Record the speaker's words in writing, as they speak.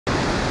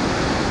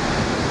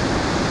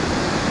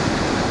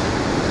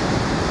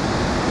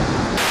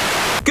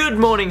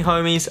morning,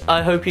 homies.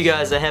 I hope you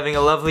guys are having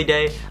a lovely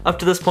day up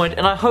to this point,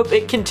 and I hope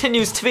it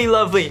continues to be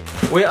lovely.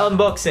 We're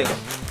unboxing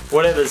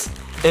whatever's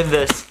in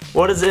this.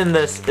 What is in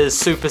this is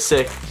super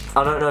sick.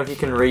 I don't know if you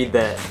can read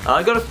that.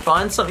 I gotta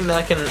find something that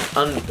I can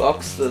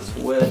unbox this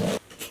with.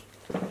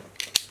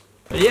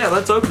 But yeah,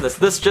 let's open this.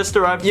 This just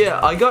arrived. Yeah,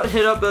 I got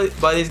hit up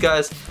by these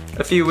guys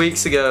a few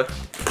weeks ago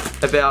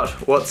about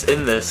what's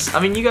in this.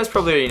 I mean, you guys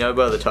probably already know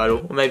by the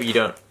title, or maybe you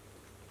don't.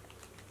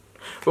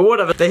 But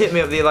whatever, they hit me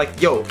up, they're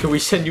like, yo, can we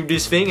send you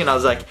this thing? And I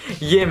was like,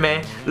 yeah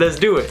man, let's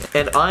do it.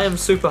 And I am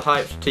super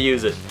hyped to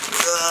use it.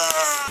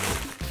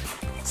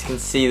 As you can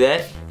see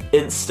that,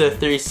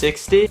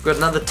 Insta360. Got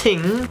another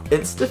ting,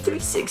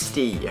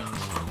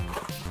 Insta360.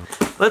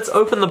 Let's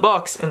open the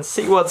box and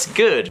see what's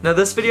good. Now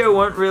this video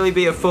won't really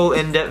be a full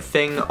in-depth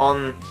thing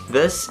on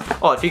this.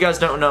 Oh, if you guys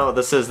don't know what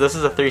this is a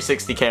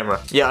 360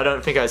 camera. Yeah, I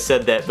don't think I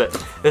said that, but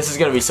this is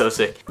gonna be so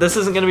sick. This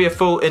isn't gonna be a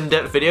full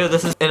in-depth video.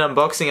 This is an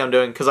unboxing I'm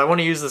doing because I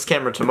want to use this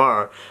camera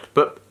tomorrow.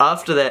 But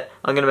after that,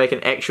 I'm gonna make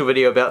an actual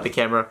video about the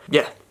camera.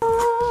 Yeah.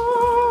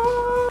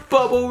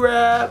 Bubble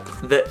wrap!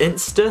 The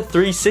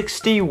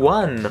Insta360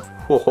 One.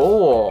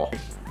 Whoa.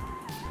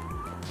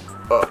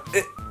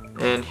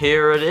 And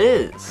here it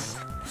is.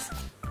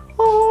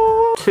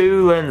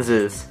 Two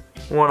lenses.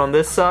 One on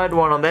this side,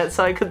 one on that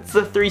side, because it's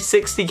a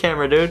 360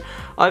 camera, dude.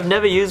 I've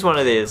never used one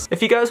of these.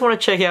 If you guys want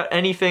to check out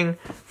anything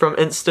from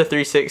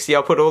Insta360,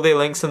 I'll put all their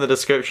links in the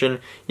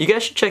description. You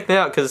guys should check them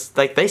out, because,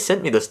 like, they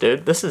sent me this,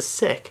 dude. This is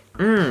sick.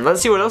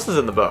 Let's see what else is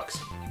in the box.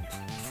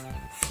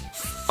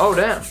 Oh,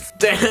 damn.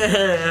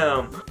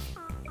 Damn!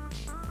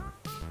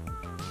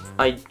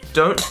 I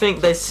don't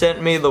think they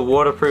sent me the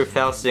waterproof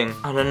housing.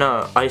 I don't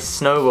know. I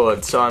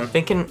snowboard, so I'm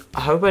thinking,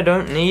 I hope I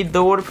don't need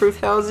the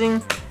waterproof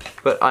housing,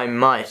 but I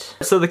might.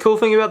 So the cool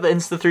thing about the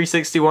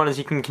Insta360 One is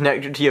you can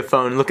connect it to your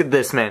phone. Look at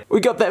this, man. We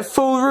got that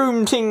full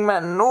room ting,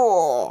 man.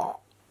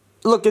 Oh,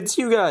 look, it's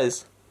you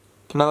guys.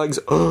 Can I like,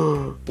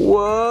 oh,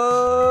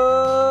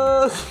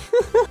 what?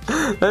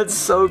 That's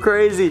so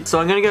crazy. So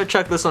I'm gonna go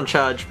check this on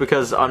charge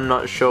because I'm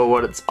not sure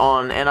what it's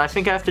on, and I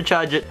think I have to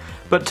charge it.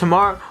 But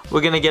tomorrow we're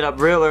gonna get up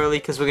real early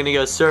because we're gonna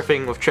go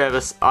surfing with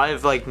Travis.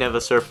 I've like never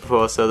surfed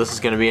before, so this is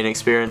gonna be an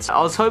experience.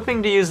 I was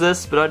hoping to use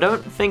this, but I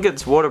don't think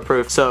it's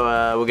waterproof, so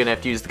we're gonna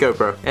have to use the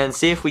GoPro and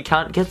see if we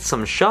can't get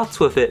some shots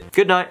with it.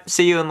 Good night.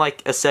 See you in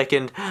like a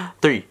second.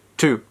 3,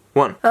 2,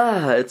 1.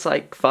 It's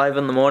like 5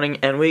 in the morning,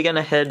 and we're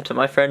gonna head to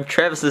my friend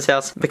Travis's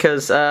house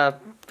because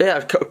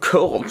yeah,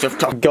 cool.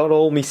 Got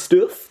all me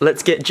stuff.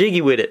 Let's get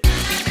jiggy with it.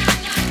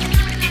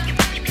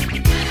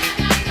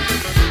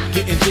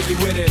 Getting jiggy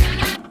with it.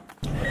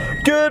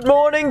 Good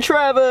morning,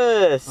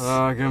 Travis!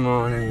 Oh, good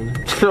morning.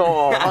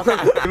 Oh.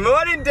 Good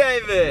morning,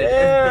 David!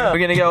 Yeah. We're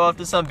gonna go off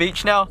to some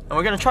beach now, and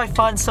we're gonna try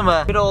find some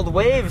good old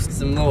waves.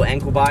 Some little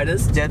ankle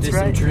biters. That's do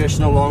right. Some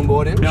traditional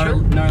longboarding.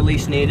 No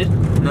leash needed.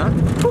 No?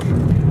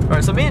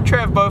 Alright, so me and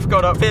Trav both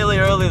got up fairly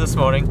early this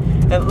morning,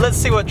 and let's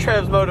see what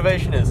Trav's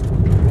motivation is.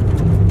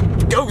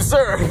 Go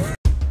surf!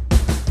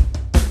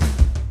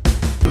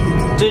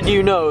 Did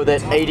you know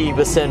that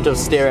 80% of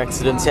stair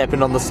accidents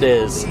happen on the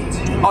stairs?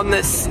 On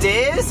the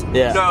stairs?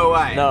 Yeah. No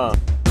way. No.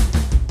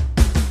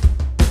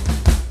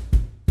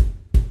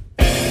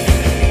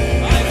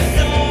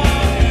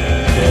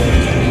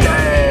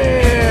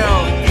 Damn!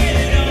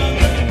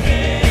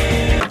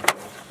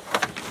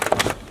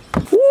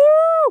 Woo!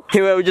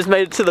 Anyway, we just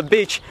made it to the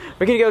beach.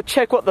 We're gonna go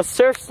check what the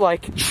surf's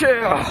like.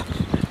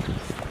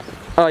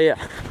 Oh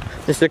yeah,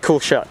 this is a cool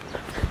shot.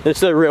 This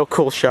is a real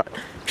cool shot.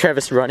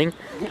 Travis running.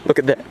 Look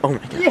at that. Oh my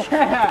gosh.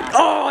 Yeah.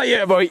 Oh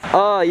yeah, boy.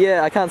 Oh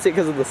yeah, I can't see it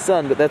because of the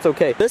sun, but that's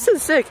okay. This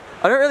is sick.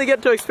 I don't really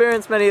get to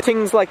experience many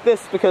things like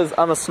this because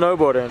I'm a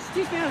snowboarder.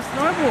 Teach me how to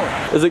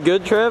snowboard. Is it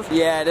good, Trev?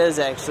 Yeah, it is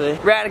actually.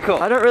 Radical.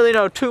 I don't really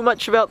know too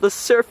much about the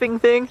surfing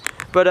thing,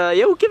 but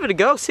yeah, we'll give it a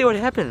go, see what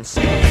happens.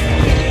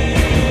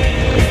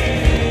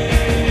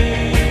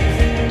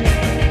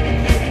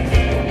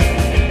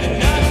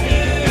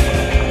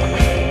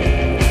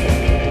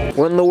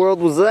 When in the world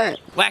was that?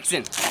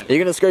 Waxing. Are you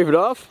gonna scrape it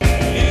off?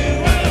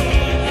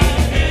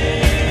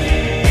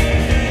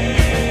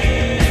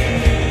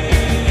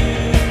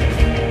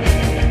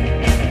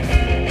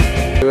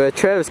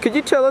 Travis, could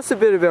you tell us a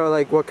bit about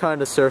like what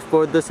kind of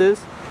surfboard this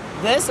is?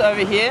 This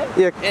over here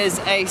is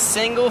a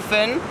single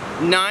fin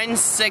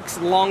 9.6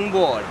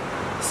 longboard.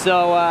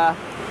 So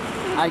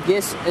I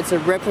guess it's a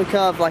replica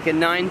of like a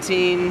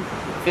 1950s,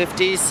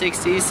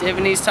 60s,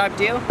 70s type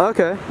deal.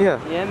 Okay, yeah.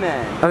 Yeah,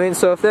 man. I mean,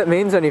 so if that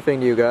means anything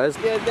to you guys.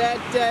 Get that,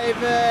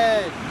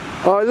 David!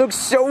 Oh, it looks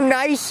so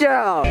nice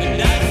out!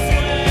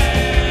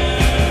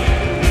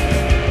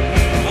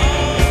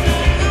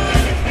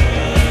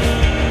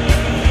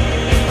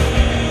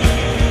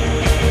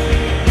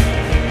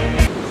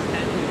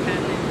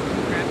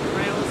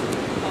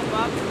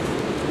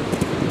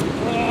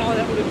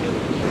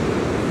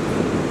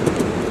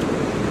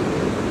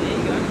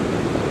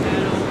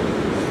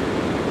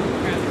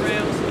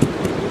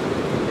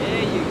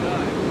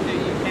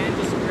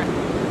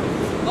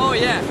 Oh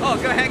yeah! Oh,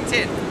 go hang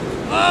 10!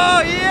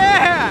 Oh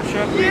yeah!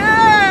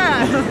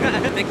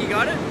 Yeah! I think you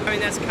got it? I mean,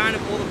 that's kind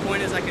of all the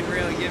pointers I can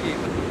really give you.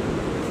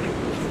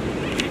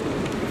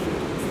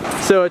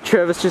 So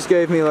Travis just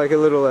gave me like a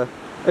little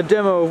a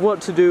demo of what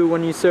to do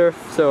when you surf.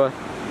 So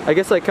I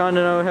guess I kind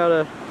of know how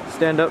to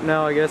stand up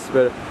now, I guess,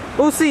 but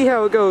we'll see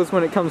how it goes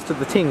when it comes to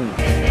the ting.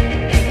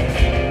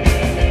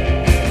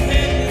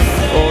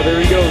 Oh, there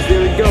he goes,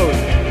 there he goes.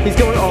 He's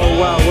going, oh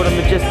wow, what a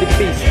majestic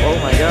beast. Oh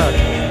my god.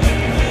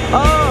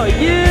 Oh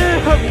yeah!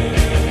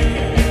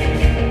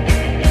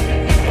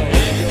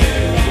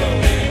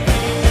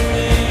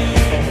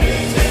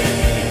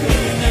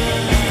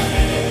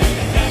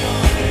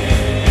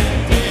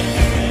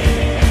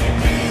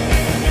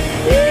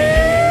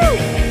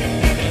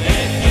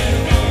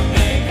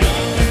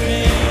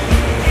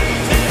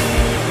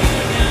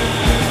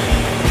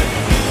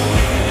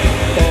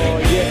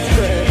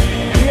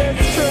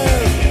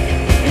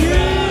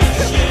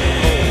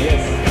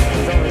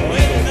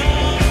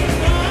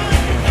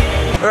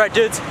 Alright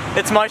dudes,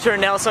 it's my turn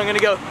now, so I'm gonna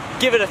go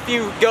give it a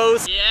few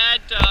goes. Yeah,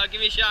 dog,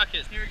 give me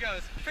sharkers. Here it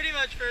goes. Pretty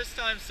much first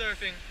time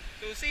surfing.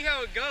 So we'll see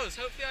how it goes.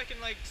 Hopefully I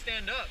can like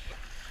stand up.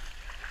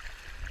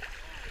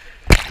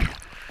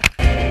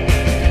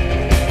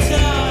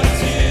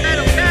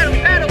 Paddle, paddle,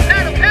 paddle,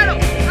 paddle, paddle!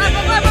 Up,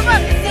 up, up, up,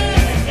 up!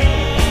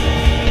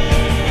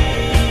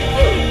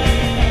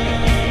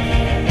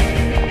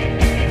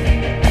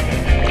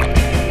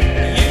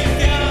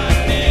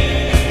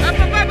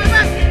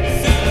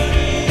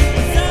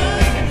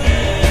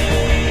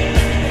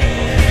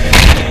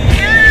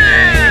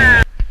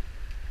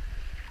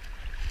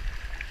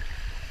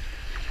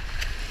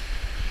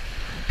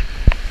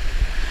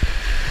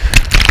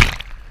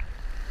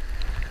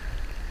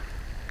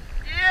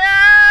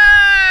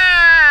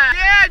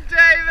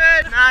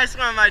 Nice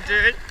one, my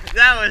dude.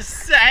 That was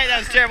sick. That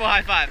was a terrible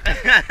high five.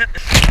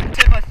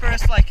 Did my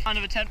first like kind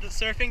of attempt at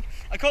surfing.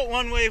 I caught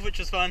one wave, which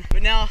was fun,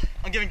 but now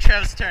I'm giving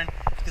Travis a turn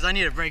because I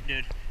need a break,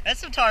 dude.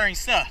 That's some tiring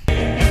stuff.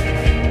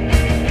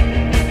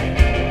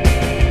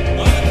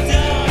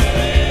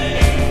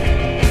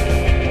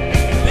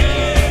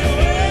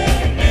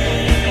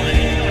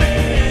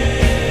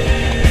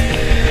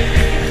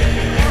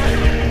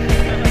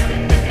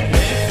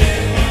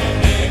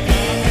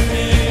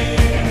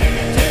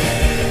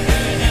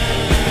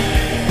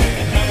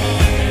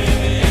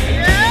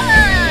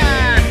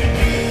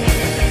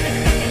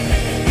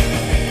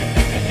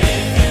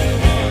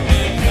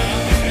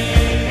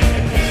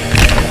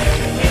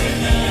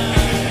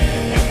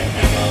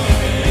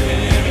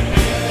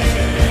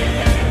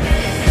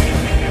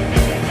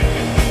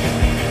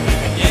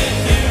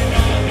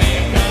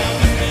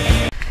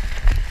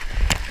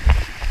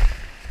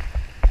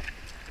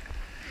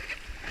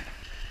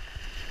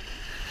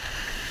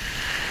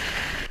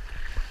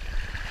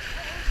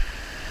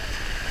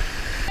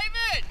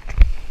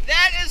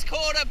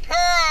 Caught a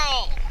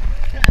pearl!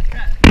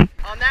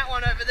 On that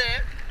one over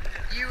there,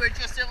 you were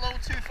just a little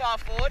too far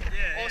forward.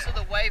 Also,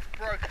 the wave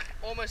broke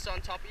almost on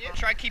top of you.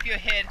 Try to keep your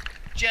head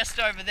just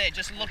over there,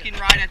 just looking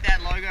right at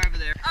that logo over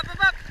there. Up,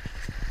 up, up!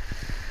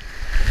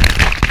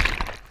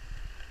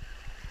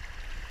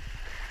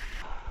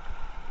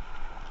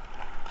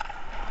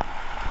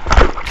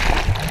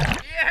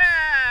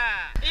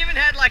 Yeah! Even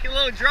had like a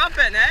little drop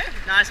in, eh?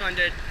 Nice one,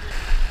 dude.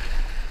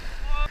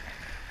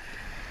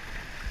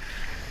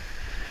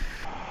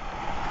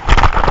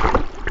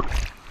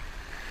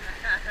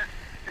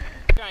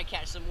 Trying to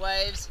catch some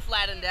waves,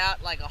 flattened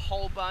out like a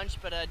whole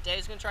bunch, but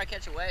Dave's gonna try to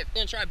catch a wave.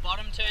 Gonna try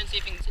bottom turn, see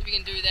if he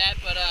can do that,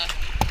 but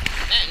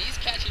man, he's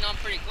catching on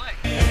pretty quick.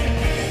 There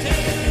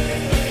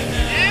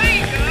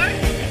you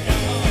go!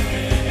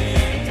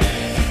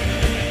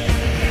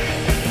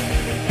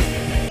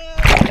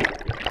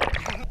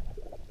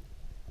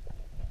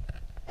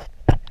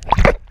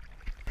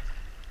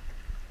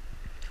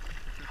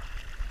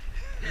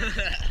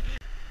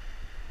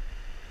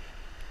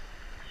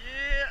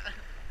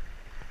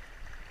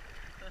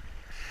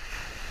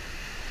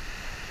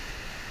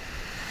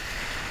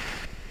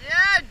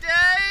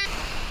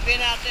 Been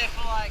out there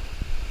for like,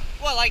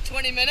 what, like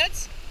 20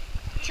 minutes?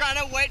 Trying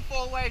to wait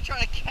for a wave,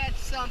 trying to catch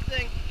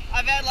something.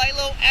 I've had like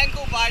little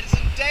ankle biters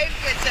and Dave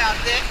gets out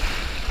there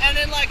and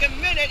in like a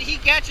minute he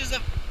catches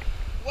a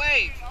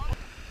wave.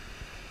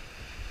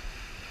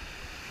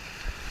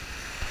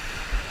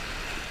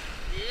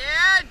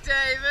 Yeah,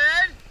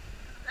 David!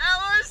 That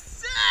was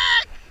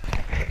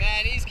sick!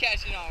 Man, he's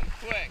catching on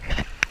quick.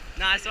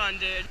 Nice one,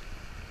 dude.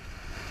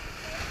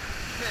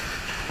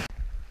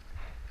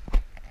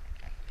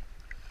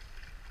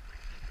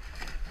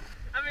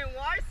 I mean,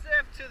 why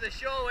surf to the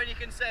shore when you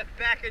can surf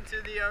back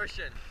into the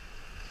ocean?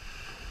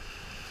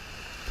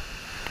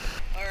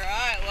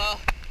 Alright, well,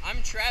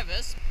 I'm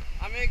Travis.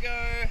 I'm gonna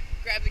go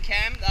grab the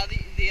cam,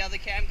 the other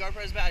cam.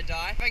 GoPro's about to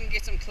die. If I can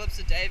get some clips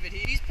of David,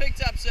 he's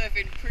picked up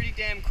surfing pretty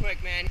damn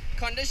quick, man.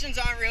 Conditions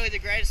aren't really the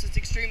greatest, it's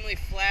extremely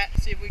flat.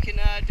 See if we can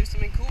do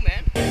something cool,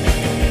 man.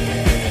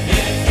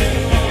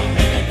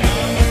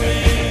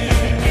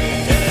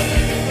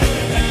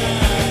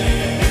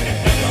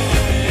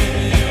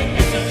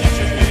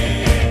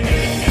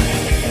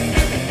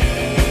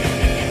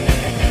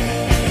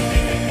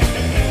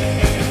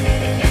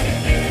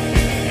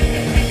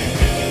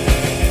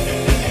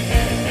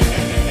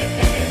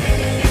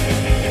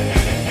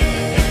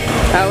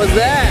 was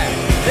that?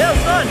 Yeah, it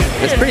was fun.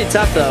 It's pretty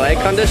tough though, eh?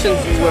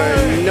 Conditions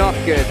were not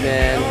good,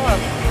 man.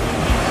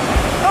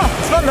 Oh,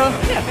 it's fun though.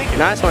 Yeah, thank you.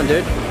 Nice one,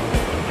 dude.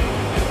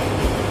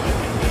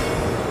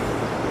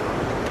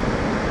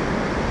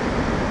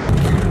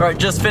 Alright,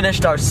 just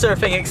finished our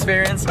surfing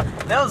experience.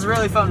 That was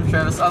really fun,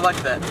 Travis. I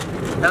liked that.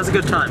 That was a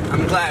good time.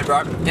 I'm glad,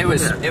 bro. It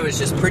was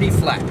just pretty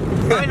flat.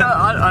 I mean,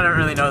 I don't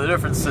really know the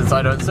difference since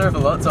I don't surf a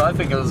lot, so I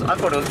thought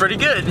it was pretty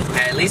good.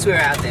 Hey, at least we were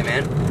out there,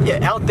 man.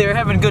 Yeah, out there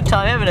having a good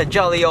time, having a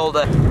jolly old.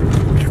 But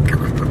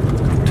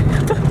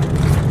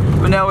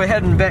now we're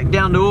heading back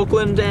down to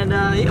Auckland, and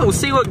yeah, we'll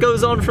see what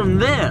goes on from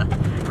there.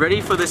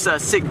 Ready for this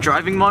sick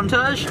driving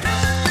montage?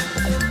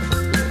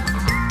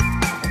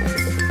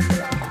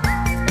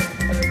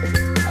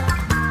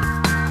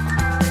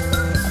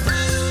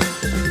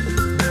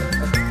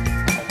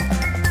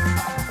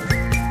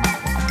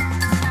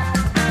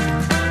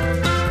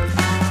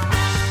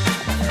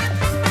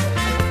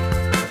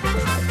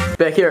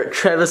 Back here at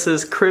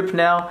Travis's crib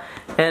now,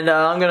 and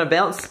I'm gonna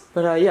bounce.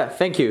 But yeah,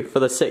 thank you for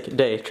the sick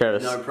day,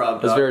 Travis. No problem.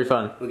 It was very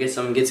fun. We'll get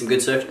some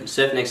good surf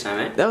next time,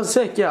 eh? That was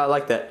sick. Yeah, I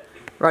like that.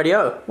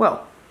 Rightio.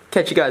 Well,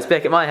 catch you guys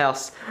back at my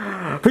house.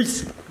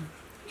 Peace.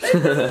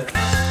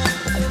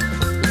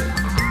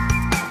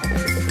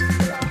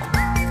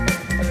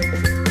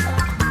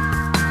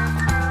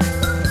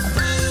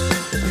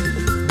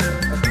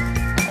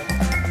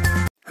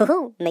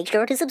 Make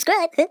sure to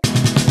subscribe.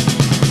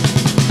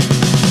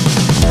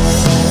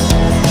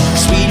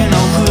 We don't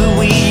know who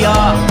we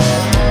are.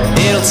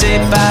 It'll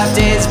take 5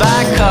 days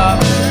by car.